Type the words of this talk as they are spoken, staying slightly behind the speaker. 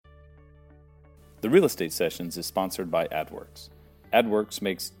The Real Estate Sessions is sponsored by AdWorks. AdWorks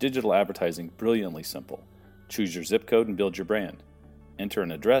makes digital advertising brilliantly simple. Choose your zip code and build your brand. Enter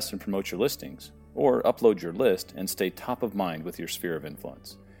an address and promote your listings, or upload your list and stay top of mind with your sphere of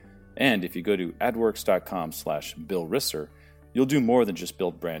influence. And if you go to adworks.com/Bill Risser, you'll do more than just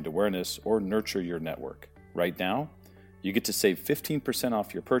build brand awareness or nurture your network. Right now, you get to save 15%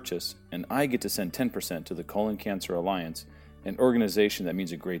 off your purchase, and I get to send 10% to the Colon Cancer Alliance, an organization that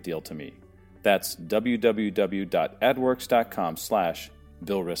means a great deal to me. That's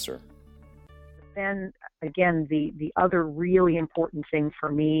www.adworks.com/Bill Risser. Then again, the other really important thing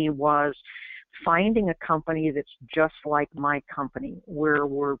for me was finding a company that's just like my company, where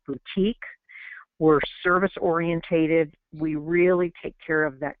we're boutique, we're service orientated, we really take care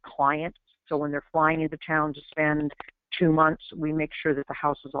of that client. So when they're flying into town to spend 2 months, we make sure that the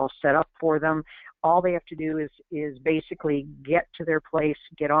house is all set up for them. All they have to do is basically get to their place,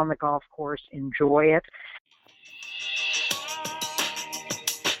 get on the golf course, enjoy it.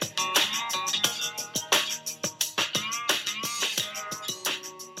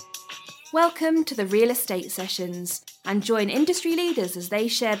 Welcome to the Real Estate Sessions, and join industry leaders as they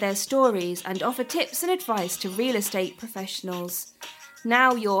share their stories and offer tips and advice to real estate professionals.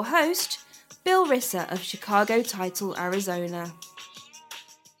 Now your host, Bill Risser of Chicago Title, Arizona.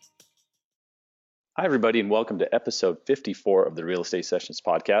 Hi, everybody, and welcome to episode 54 of the Real Estate Sessions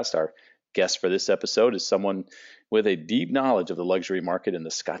podcast. Our guest for this episode is someone with a deep knowledge of the luxury market in the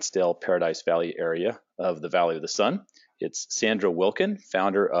Scottsdale, Paradise Valley area of the Valley of the Sun. It's Sandra Wilken,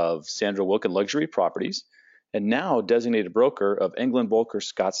 founder of Sandra Wilken Luxury Properties, and now designated broker of Engel Volkers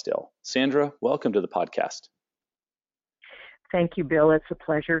Scottsdale. Sandra, welcome to the podcast. Thank you, Bill. It's a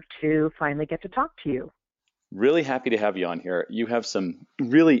pleasure to finally get to talk to you. Really happy to have you on here. You have some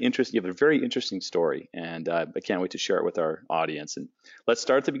really interesting, you have a very interesting story, and I can't wait to share it with our audience. And let's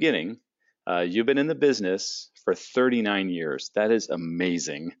start at the beginning. You've been in the business for 39 years. That is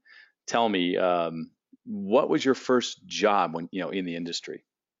amazing. Tell me, what was your first job when in the industry?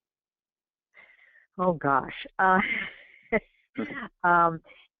 Oh gosh.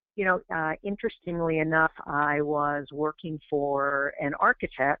 Interestingly enough, I was working for an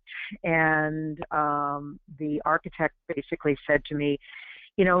architect, and the architect basically said to me,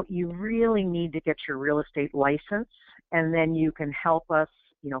 you really need to get your real estate license, and then you can help us,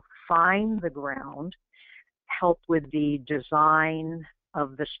 find the ground, help with the design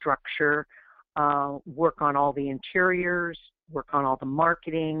of the structure, work on all the interiors, work on all the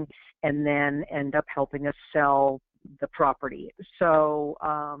marketing, and then end up helping us sell the property. So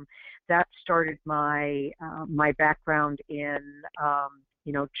that started my background in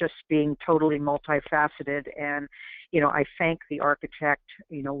just being totally multifaceted, and I thank the architect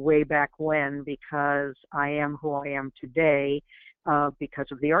way back when, because I am who I am today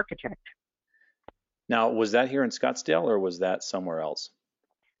because of the architect. Now, was that here in Scottsdale or was that somewhere else?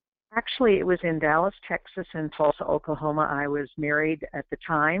 Actually, it was in Dallas, Texas, and Tulsa, Oklahoma. I was married at the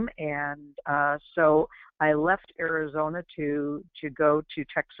time, and so I left Arizona to go to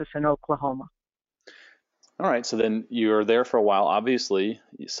Texas and Oklahoma. All right, so then you were there for a while. Obviously,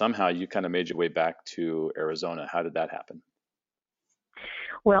 somehow you kind of made your way back to Arizona. How did that happen?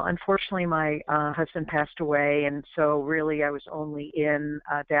 Well, unfortunately, my husband passed away, and so really I was only in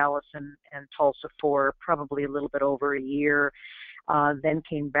Dallas and Tulsa for probably a little bit over a year. Then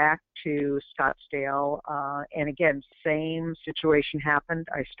came back to Scottsdale, and again, same situation happened.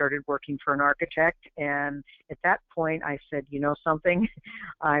 I started working for an architect, and at that point I said, something,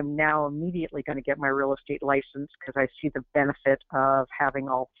 I'm now immediately going to get my real estate license, because I see the benefit of having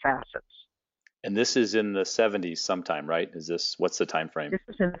all facets. And this is in the 70s sometime, right? What's the time frame? This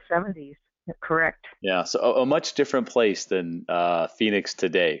is in the 70s, correct. Yeah, so a much different place than Phoenix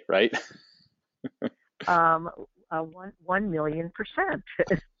today, right? 1,000,000%.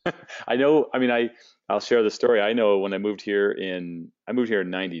 I know. I mean, I'll share the story. I know when I moved here in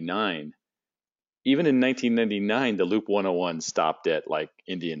 99. Even in 1999, the Loop 101 stopped at like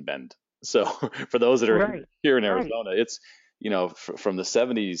Indian Bend. So for those that are here in Arizona, it's from the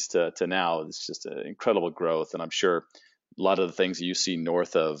 70s to now, it's just an incredible growth. And I'm sure a lot of the things that you see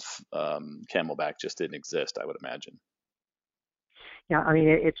north of Camelback just didn't exist, I would imagine. Yeah, I mean,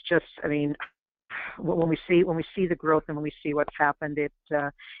 it's just, when we see the growth and when we see what's happened, it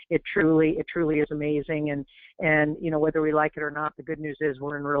truly is amazing. And whether we like it or not, the good news is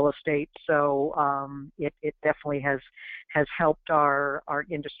we're in real estate, so it definitely has helped our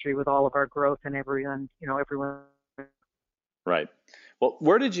industry with all of our growth and everyone. Right. Well,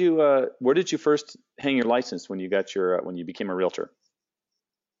 where did you first hang your license when you became a realtor?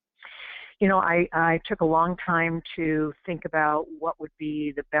 I took a long time to think about what would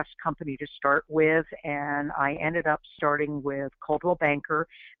be the best company to start with, and I ended up starting with Coldwell Banker.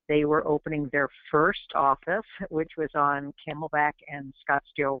 They were opening their first office, which was on Camelback and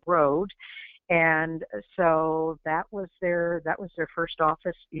Scottsdale Road. And so that was their first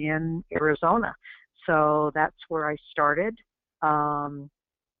office in Arizona. So that's where I started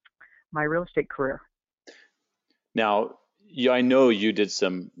my real estate career. Now, I know you did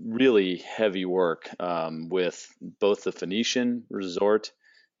some really heavy work with both the Phoenician Resort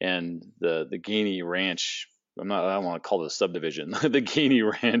and the Gainey Ranch. I don't want to call it a subdivision. The Gainey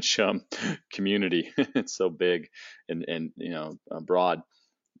Ranch community. It's so big and broad.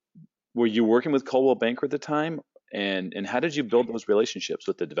 Were you working with Coldwell Banker at the time, and how did you build those relationships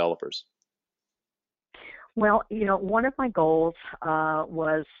with the developers? Well, one of my goals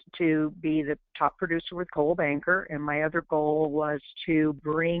was to be the top producer with Coldwell Banker, and my other goal was to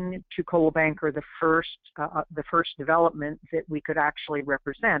bring to Coldwell Banker the first development that we could actually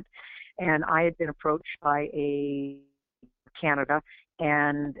represent. And I had been approached by Canada,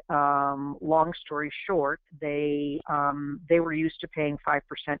 and long story short, they were used to paying 5%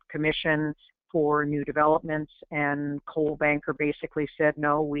 commission for new developments, and Coldwell Banker basically said,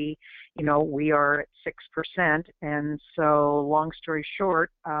 no, we are at 6%. And so long story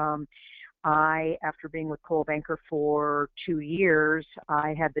short, after being with Coldwell Banker for 2 years,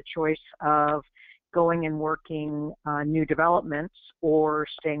 I had the choice of going and working new developments or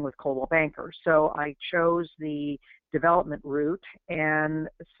staying with Coldwell Banker. So I chose the development route, and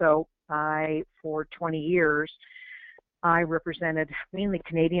so for 20 years, I represented mainly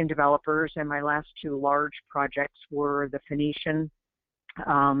Canadian developers, and my last 2 large projects were the Phoenician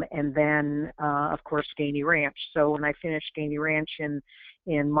and then, of course, Gainey Ranch. So when I finished Gainey Ranch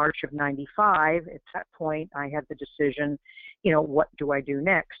in March of '95, at that point, I had the decision, what do I do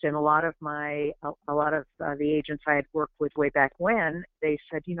next? And a lot of the agents I had worked with way back when, they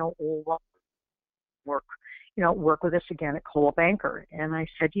said, well, work with us again at Coldwell Banker. And I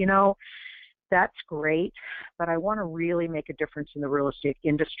said, that's great, but I want to really make a difference in the real estate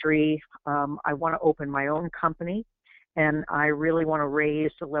industry. I want to open my own company, and I really want to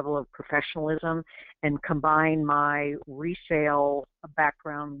raise the level of professionalism and combine my resale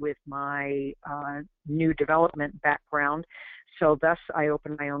background with my new development background. So thus, I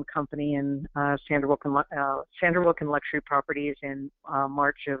opened my own company in Sandra Wilken Luxury Properties in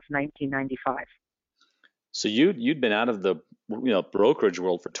March of 1995. So you'd been out of the brokerage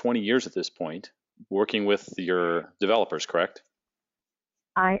world for 20 years at this point, working with your developers, correct?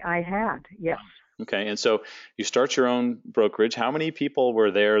 I had, yes. Okay, and so you start your own brokerage. How many people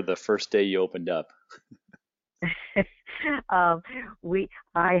were there the first day you opened up? I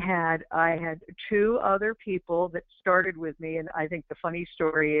had 2 other people that started with me, and I think the funny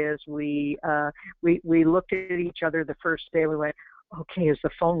story is we looked at each other the first day. We went, okay, is the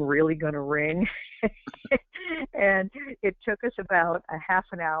phone really going to ring? And it took us about a half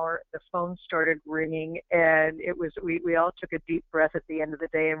an hour. The phone started ringing, and we all took a deep breath at the end of the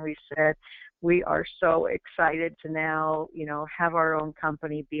day, and we said, we are so excited to now, have our own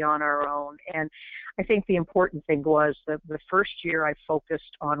company, be on our own. And I think the important thing was that the first year I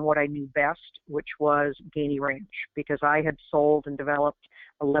focused on what I knew best, which was Gainey Ranch, because I had sold and developed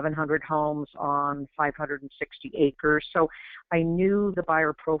 1,100 homes on 560 acres. So I knew the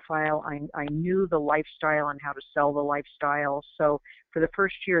buyer profile. I knew the lifestyle and how to sell the lifestyle. So for the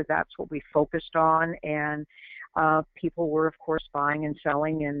first year, that's what we focused on. And people were, of course, buying and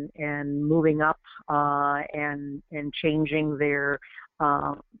selling and moving up and changing their,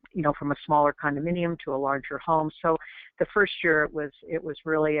 from a smaller condominium to a larger home. So the first year it was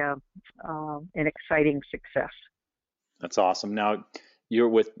really an exciting success. That's awesome. Now, you're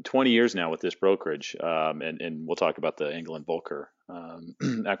with 20 years now with this brokerage, and we'll talk about the Engel and Volker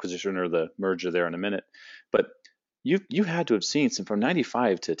acquisition or the merger there in a minute. But you had to have seen from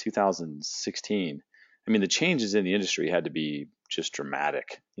 95 to 2016. I mean, the changes in the industry had to be just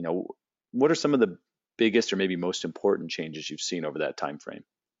dramatic. What are some of the biggest or maybe most important changes you've seen over that time frame?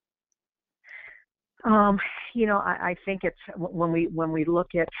 I think it's when we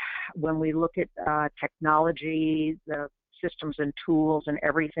look at technology, the systems and tools and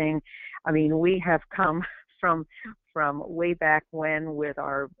everything. I mean, we have come from way back when with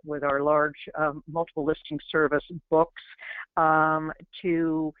our large multiple listing service books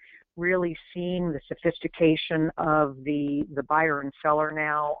to really seeing the sophistication of the buyer and seller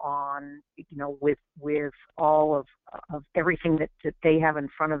now on, with all of everything that they have in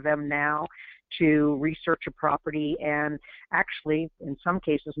front of them now to research a property, and actually in some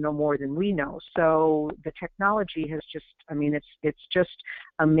cases know more than we know. So the technology has just, it's just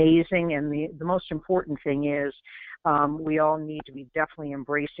amazing. And the most important thing is we all need to be definitely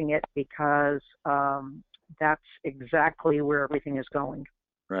embracing it, because that's exactly where everything is going.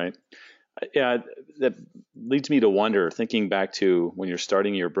 Right. Yeah, that leads me to wonder, thinking back to when you're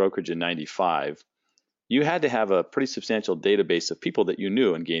starting your brokerage in 95, you had to have a pretty substantial database of people that you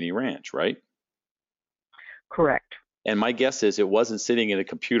knew in Gainey Ranch, right? Correct. And my guess is it wasn't sitting in a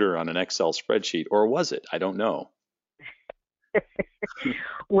computer on an Excel spreadsheet, or was it? I don't know.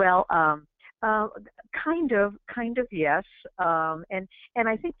 Well, kind of, yes. And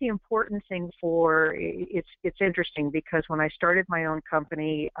I think the important thing it's interesting, because when I started my own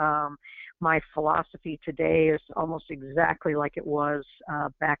company, my philosophy today is almost exactly like it was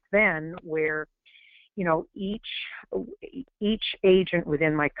back then, where each agent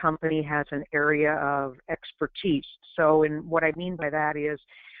within my company has an area of expertise. So, what I mean by that is,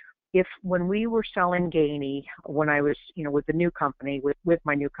 when we were selling Gainey, when I was, with the new company, with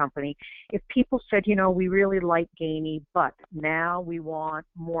my new company, if people said, we really like Gainey, but now we want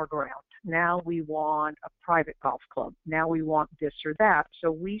more ground. Now we want a private golf club. Now we want this or that.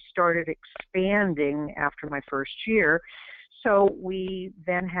 So we started expanding after my first year. So we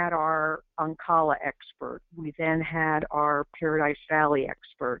then had our Ancala expert. We then had our Paradise Valley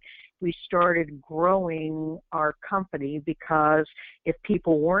expert. We started growing our company, because if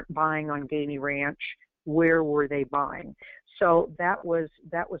people weren't buying on Gainey Ranch, where were they buying? So that was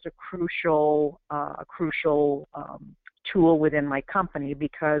a crucial tool within my company,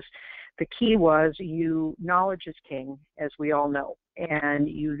 because the key was knowledge is king, as we all know, and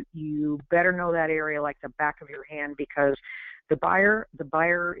you better know that area like the back of your hand, because the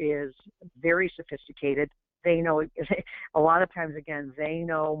buyer is very sophisticated. They know, a lot of times, again, they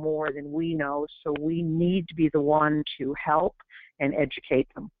know more than we know, so we need to be the one to help and educate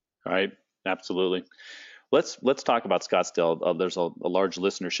them. Right, absolutely. Let's talk about Scottsdale. There's a large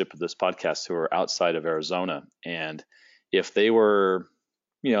listenership of this podcast who are outside of Arizona, and if they were,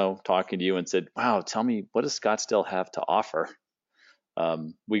 talking to you and said, "Wow, tell me, what does Scottsdale have to offer?"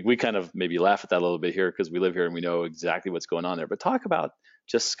 We kind of maybe laugh at that a little bit here, because we live here and we know exactly what's going on there. But talk about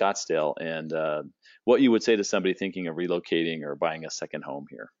just Scottsdale and what you would say to somebody thinking of relocating or buying a second home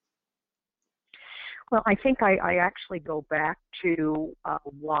here. Well, I think I actually go back to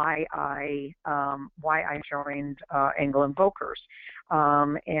why I joined Engel Volkers.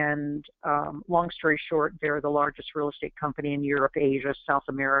 And long story short, they're the largest real estate company in Europe, Asia, South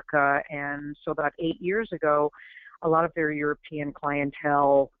America. And so about 8 years ago, a lot of their European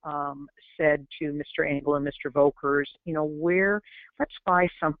clientele said to Mr. Engel and Mr. Volkers, let's buy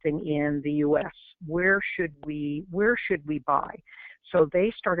something in the U.S. Where should we buy? So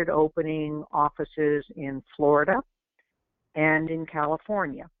they started opening offices in Florida and in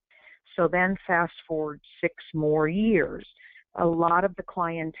California. So then fast forward 6 more years. A lot of the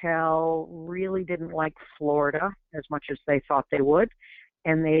clientele really didn't like Florida as much as they thought they would.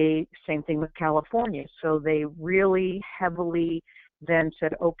 And same thing with California. So they really heavily then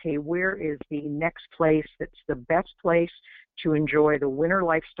said, okay, where is the next place that's the best place to enjoy the winter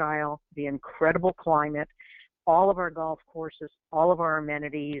lifestyle, the incredible climate, all of our golf courses, all of our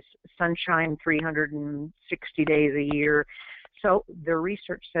amenities, sunshine 360 days a year. So the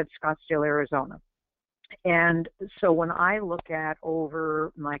research said Scottsdale, Arizona. And so when I look at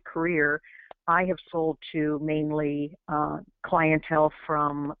over my career, I have sold to mainly clientele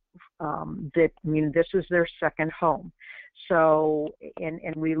from this is their second home. So,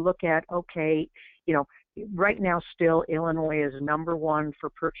 and we look at, okay, right now still Illinois is number one for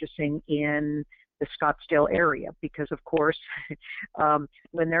purchasing in the Scottsdale area, because of course,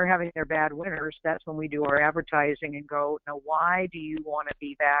 when they're having their bad winters, that's when we do our advertising and go, now why do you want to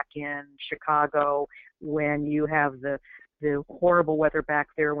be back in Chicago when you have the horrible weather back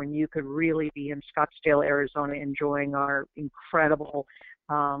there, when you could really be in Scottsdale, Arizona, enjoying our incredible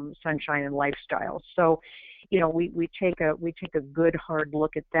sunshine and lifestyle. So, we take a good hard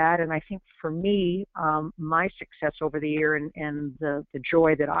look at that. And I think for me, my success over the year and the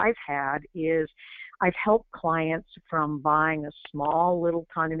joy that I've had is I've helped clients from buying a small little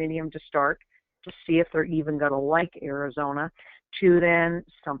condominium to start to see if they're even going to like Arizona, to then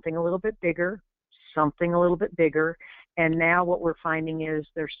something a little bit bigger, And now what we're finding is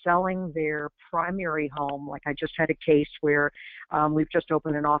they're selling their primary home. Like I just had a case where we've just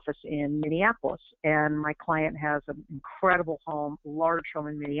opened an office in Minneapolis, and my client has an incredible home, large home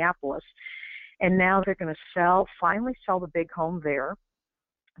in Minneapolis. And now they're going to finally sell the big home there.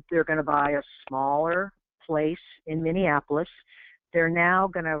 They're going to buy a smaller place in Minneapolis. We're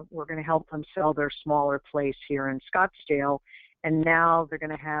going to help them sell their smaller place here in Scottsdale. And now they're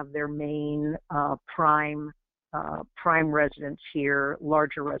going to have their main prime residence here,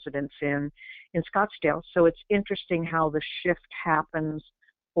 larger residence in Scottsdale. So it's interesting how the shift happens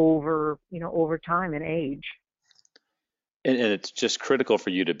over time and age. And it's just critical for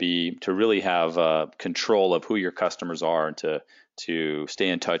you to really have control of who your customers are, and to stay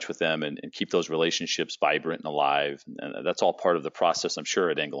in touch with them and keep those relationships vibrant and alive. And that's all part of the process, I'm sure,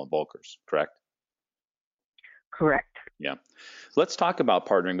 at Engel Volkers, correct? Correct. Yeah. Let's talk about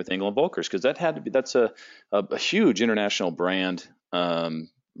partnering with Engel Volkers, because that's a huge international brand,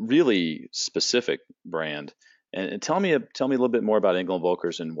 really specific brand. And tell me a little bit more about Engel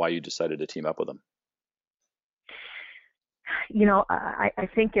Volkers and why you decided to team up with them. I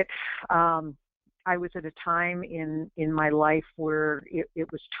think I was at a time in my life where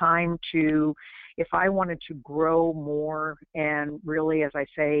it was time to, if I wanted to grow more and really, as I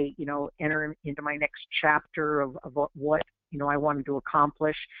say, enter into my next chapter of what, I wanted to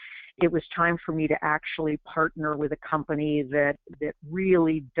accomplish, it was time for me to actually partner with a company that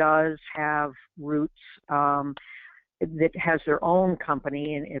really does have roots, that has their own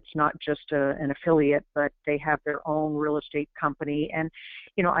company, and it's not just an affiliate, but they have their own real estate company. And,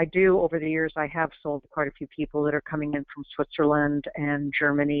 over the years, I have sold quite a few people that are coming in from Switzerland and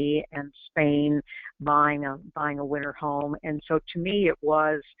Germany and Spain, buying a winter home. And so to me, it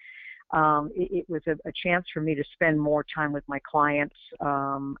was a chance for me to spend more time with my clients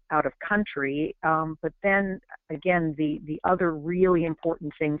out of country. But then again, the other really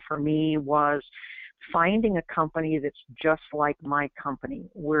important thing for me was finding a company that's just like my company,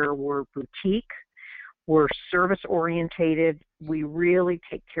 where we're boutique, we're service orientated, we really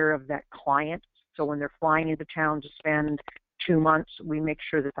take care of that client. So when they're flying into town to spend 2 months, we make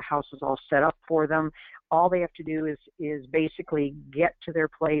sure that the house is all set up for them. All they have to do is basically get to their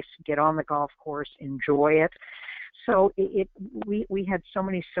place, get on the golf course, enjoy it. So we had so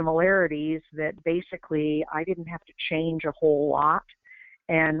many similarities that basically I didn't have to change a whole lot.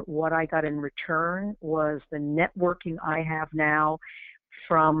 And what I got in return was the networking I have now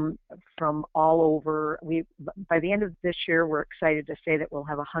from all over. By the end of this year, we're excited to say that we'll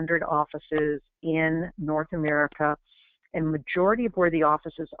have 100 offices in North America, and majority of where the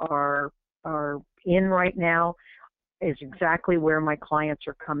offices are in right now is exactly where my clients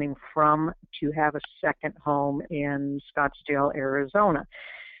are coming from to have a second home in Scottsdale, Arizona.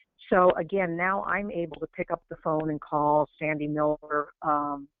 So again, now I'm able to pick up the phone and call Sandy Miller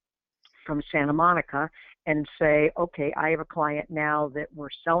from Santa Monica and say, okay, I have a client now that we're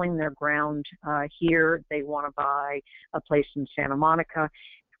selling their ground here. They want to buy a place in Santa Monica.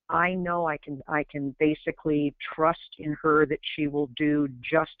 I know I can basically trust in her that she will do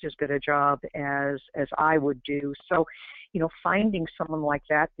just as good a job as I would do. So, finding someone like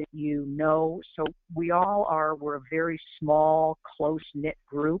that so we're a very small, close-knit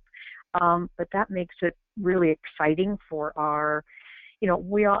group, but that makes it really exciting for our,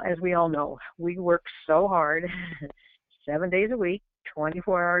 as we all know, we work so hard, 7 days a week,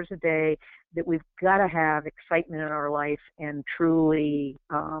 24 hours a day, that we've got to have excitement in our life and truly,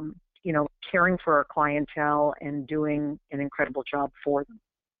 caring for our clientele and doing an incredible job for them.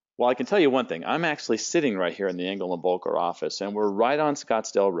 Well, I can tell you one thing. I'm actually sitting right here in the Engel & Volker office, and we're right on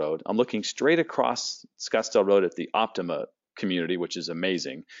Scottsdale Road. I'm looking straight across Scottsdale Road at the Optima community, which is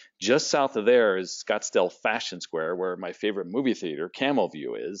amazing. Just south of there is Scottsdale Fashion Square, where my favorite movie theater, Camel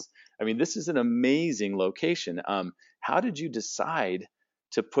View, is. I mean, this is an amazing location. How did you decide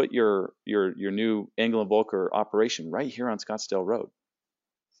to put your new Engel & Volker operation right here on Scottsdale Road?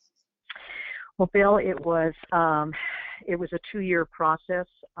 Well, Bill, it was a 2-year process.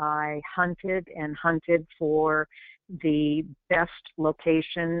 I hunted and hunted for the best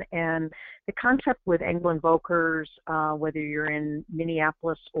location, and the concept with Engel Volkers, whether you're in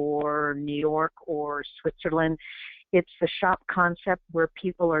Minneapolis or New York or Switzerland, it's the shop concept where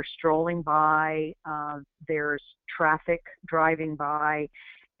people are strolling by, there's traffic driving by,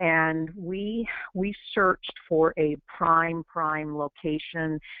 and we searched for a prime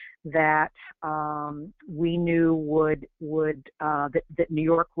location that we knew that New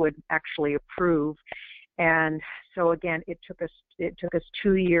York would actually approve. And so again, it took us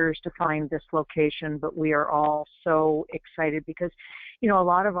 2 years to find this location, but we are all so excited because, a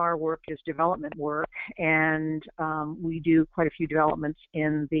lot of our work is development work, and we do quite a few developments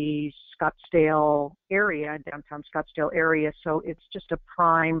in the Scottsdale area, downtown Scottsdale area. So it's just a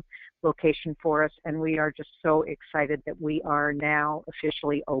prime location for us, and we are just so excited that we are now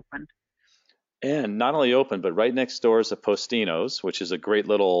officially open. And not only open, but right next door is a Postino's, which is a great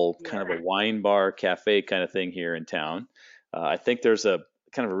little kind of a wine bar cafe kind of thing here in town. I think there's a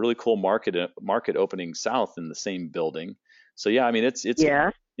kind of a really cool market opening south in the same building. So yeah, I mean it's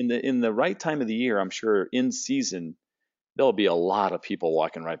in the right time of the year. I'm sure in season there'll be a lot of people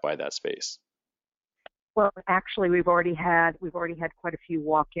walking right by that space. Well, actually, we've already had quite a few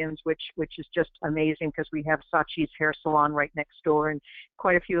walk-ins, which is just amazing because we have Saatchi's hair salon right next door, and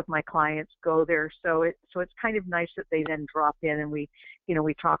quite a few of my clients go there. So it's kind of nice that they then drop in, and we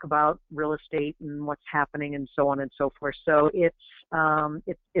talk about real estate and what's happening and so on and so forth. So it's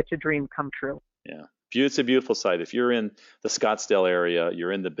a dream come true. Yeah, it's a beautiful site. If you're in the Scottsdale area,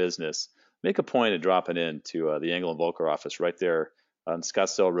 you're in the business, make a point of dropping in to the Engel Volker office right there on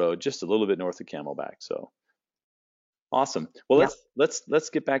Scottsdale Road, just a little bit north of Camelback. So awesome. Well, let's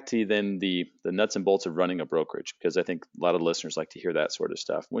get back to then the nuts and bolts of running a brokerage, because I think a lot of listeners like to hear that sort of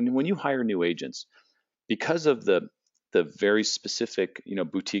stuff. When you hire new agents, because of the very specific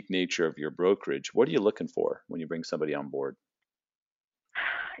boutique nature of your brokerage, what are you looking for when you bring somebody on board?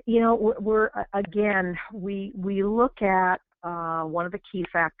 We're again, we look at one of the key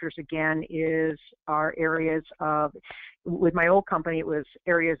factors again is our areas of, with my old company, it was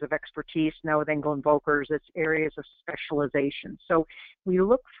areas of expertise. Now with Engel Volkers, it's areas of specialization. So we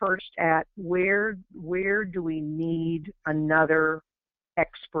look first at where do we need another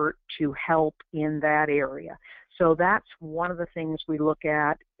expert to help in that area. So that's one of the things we look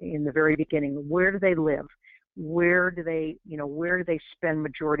at in the very beginning. Where do they live? Where do they spend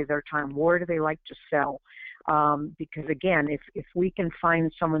majority of their time? Where do they like to sell? Because again, if we can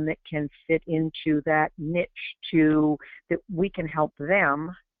find someone that can fit into that niche that we can help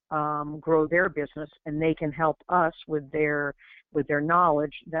them grow their business, and they can help us with their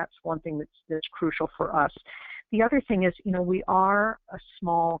knowledge, that's one thing that's crucial for us. The other thing is, we are a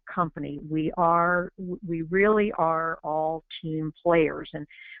small company. We really are all team players. And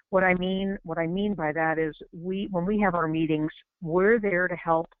what I mean by that is when we have our meetings, we're there to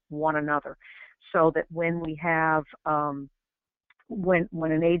help one another. So that when we have, when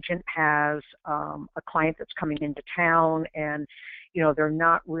an agent has a client that's coming into town and, they're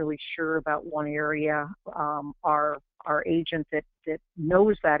not really sure about one area, our agent that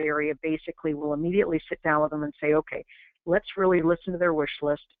knows that area basically will immediately sit down with them and say, okay, let's really listen to their wish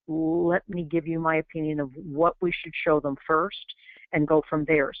list. Let me give you my opinion of what we should show them first and go from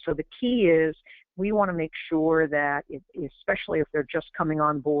there. So the key is we want to make sure that, especially if they're just coming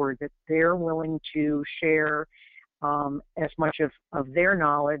on board, that they're willing to share as much of their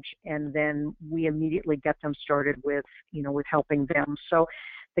knowledge, and then we immediately get them started with helping them. So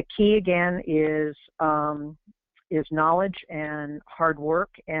the key again is knowledge and hard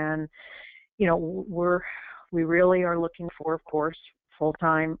work, and we really are looking for, of course,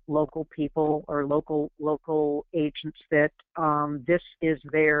 full-time local people or local agents that this is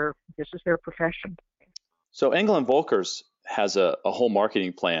their profession. So Engel Volkers has a whole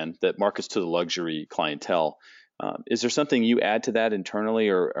marketing plan that markets to the luxury clientele. Is there something you add to that internally,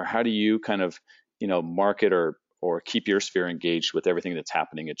 or how do you kind of market or keep your sphere engaged with everything that's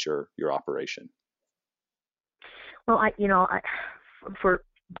happening at your operation? Well,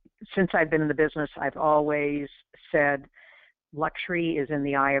 since I've been in the business, I've always said luxury is in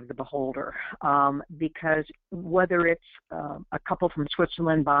the eye of the beholder, because whether it's a couple from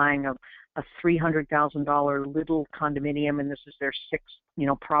Switzerland buying a $300,000 little condominium, and this is their sixth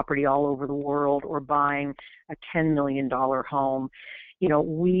property all over the world, or buying a $10 million home,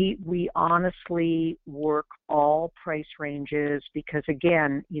 we honestly work all price ranges, because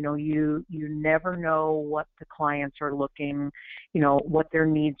again, you never know what the clients are looking, what their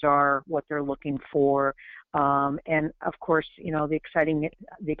needs are, what they're looking for. And of course, the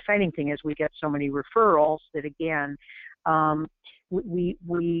exciting thing is we get so many referrals that again, our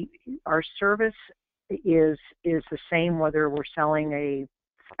service is the same whether we're selling a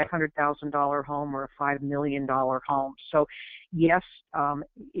 $500,000 home or a $5 million home. So yes,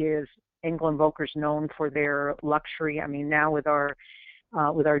 is Engel Volkers known for their luxury? I mean, now with our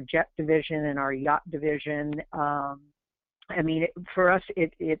jet division and our yacht division, for us,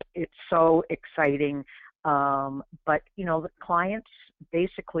 it's so exciting. But the clients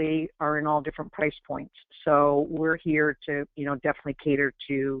basically are in all different price points. So we're here to, definitely cater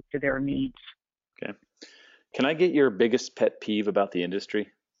to their needs. Okay. Can I get your biggest pet peeve about the industry?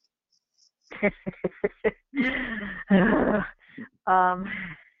 um,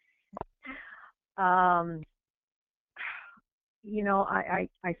 um,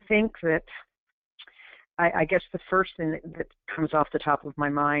 I think that I guess the first thing that comes off the top of my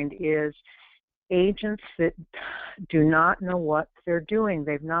mind is agents that do not know what they're doing.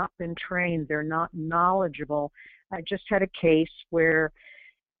 They've not been trained. They're not knowledgeable. I just had a case where,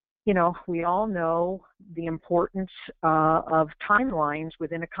 we all know the importance of timelines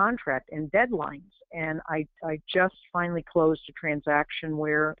within a contract and deadlines. And I just finally closed a transaction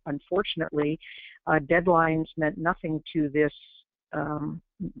where, unfortunately, deadlines meant nothing to this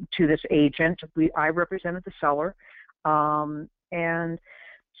agent. I represented the seller, and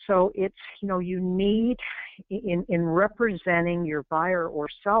so it's you need in representing your buyer or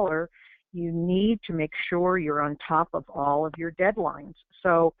seller, you need to make sure you're on top of all of your deadlines.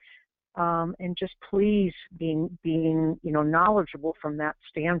 So, and just please being knowledgeable from that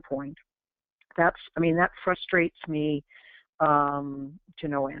standpoint. That frustrates me to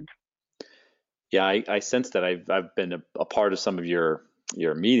no end. Yeah, I sense that I've been a part of some of your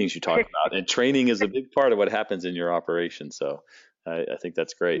meetings you talk about, and training is a big part of what happens in your operation. So I think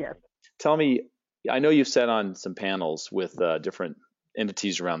that's great. Yes. Tell me, I know you've sat on some panels with different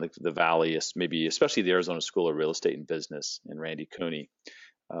entities around the valley, maybe especially the Arizona School of Real Estate and Business and Randy Cooney,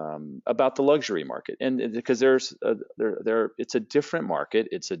 about the luxury market, and because it's a different market,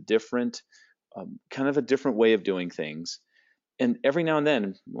 it's a different kind of a different way of doing things, and every now and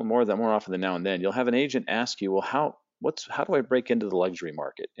then, more often than now and then, you'll have an agent ask you, well, how do I break into the luxury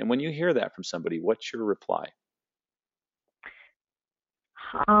market? And when you hear that from somebody, what's your reply?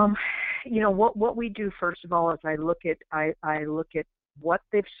 What we do first of all is I look at what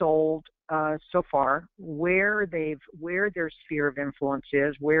they've sold so far, where their sphere of influence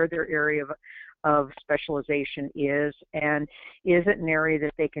is, where their area of specialization is, and is it an area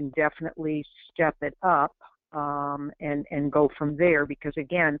that they can definitely step it up and go from there? Because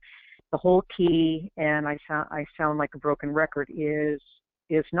again, the whole key, and I sound like a broken record, is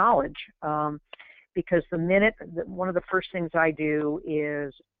knowledge. Because one of the first things I do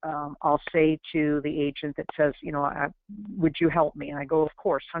is I'll say to the agent that says, would you help me? And I go, of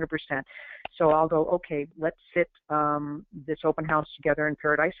course, 100%. So I'll go, okay, let's sit this open house together in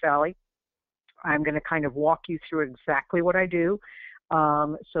Paradise Valley. I'm going to kind of walk you through exactly what I do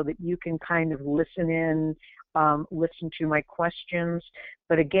so that you can kind of listen to my questions.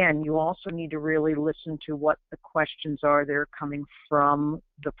 But again, you also need to really listen to what the questions are that are coming from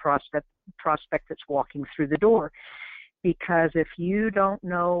the prospect that's walking through the door. Because if you don't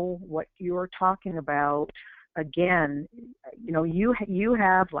know what you're talking about, again, you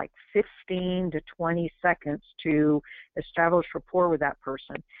have like 15 to 20 seconds to establish rapport with that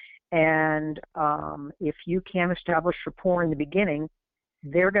person. And if you can't establish rapport in the beginning,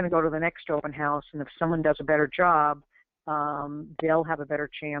 they're going to go to the next open house, and if someone does a better job, they'll have a better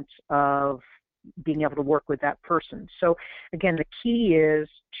chance of being able to work with that person. So again, the key is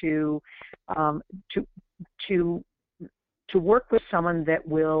to work with someone that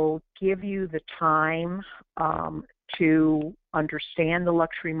will give you the time to understand the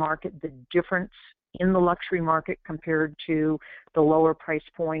luxury market, the difference in the luxury market compared to the lower price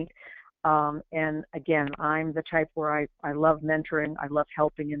point. And again, I'm the type where I love mentoring. I love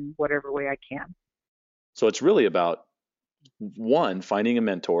helping in whatever way I can. So it's really about, one, finding a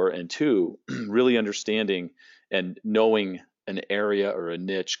mentor, and two, really understanding and knowing an area or a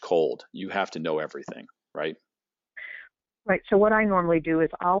niche cold. You have to know everything, right? Right. So what I normally do is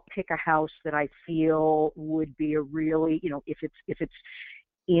I'll pick a house that I feel would be a really, if it's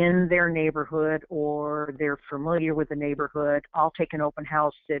in their neighborhood or they're familiar with the neighborhood, I'll take an open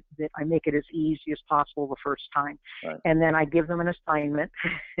house that I make it as easy as possible the first time. Right. And then I give them an assignment.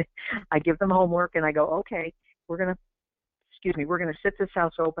 I give them homework and I go, okay, we're going to sit this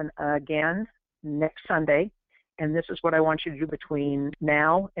house open again next Sunday. And this is what I want you to do between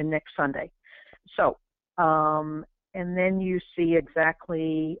now and next Sunday. So, and then you see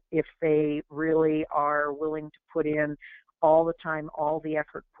exactly if they really are willing to put in all the time, all the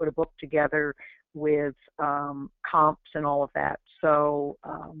effort, put a book together with comps and all of that. So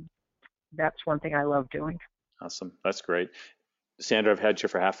that's one thing I love doing. Awesome. That's great. Sandra, I've had you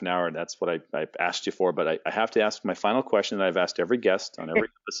for half an hour, and that's what I've asked you for, but I have to ask my final question that I've asked every guest on every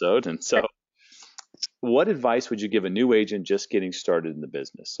episode. And so what advice would you give a new agent just getting started in the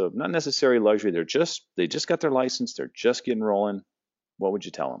business? So not necessarily luxury. They just got their license. They're just getting rolling. What would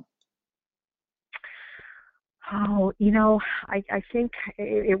you tell them? Oh, I think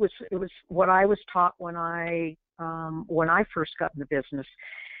it was what I was taught when I first got in the business.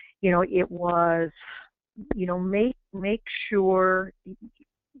 It was make sure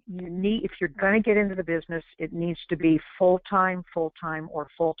if you're going to get into the business, it needs to be full-time, or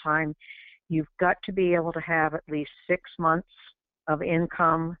full-time. You've got to be able to have at least 6 months of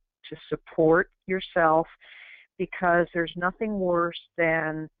income to support yourself, because there's nothing worse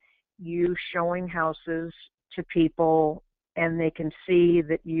than you showing houses to people and they can see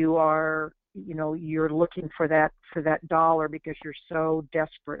that you're looking for that dollar because you're so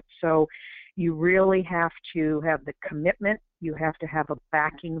desperate. So you really have to have the commitment. You have to have a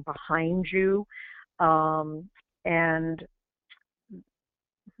backing behind you. And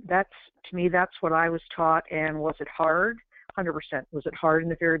to me, that's what I was taught. And was it hard? 100%. Was it hard in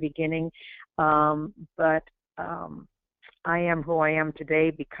the very beginning? But I am who I am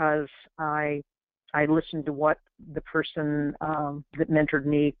today because I listened to what the person that mentored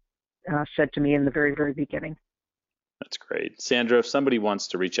me said to me in the very, very beginning. That's great. Sandra, if somebody wants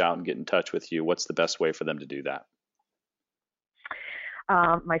to reach out and get in touch with you, what's the best way for them to do that?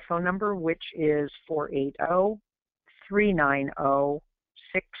 My phone number, which is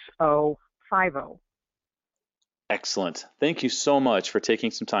 480-390-6050. Excellent. Thank you so much for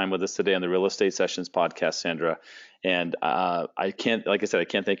taking some time with us today on the Real Estate Sessions podcast, Sandra. And I can't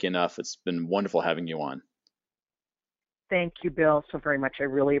thank you enough. It's been wonderful having you on. Thank you, Bill, so very much. I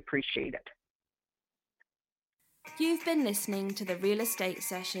really appreciate it. You've been listening to the Real Estate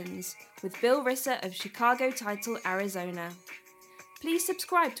Sessions with Bill Risser of Chicago Title, Arizona. Please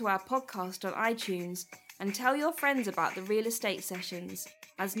subscribe to our podcast on iTunes and tell your friends about the Real Estate Sessions,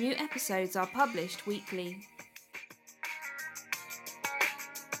 as new episodes are published weekly.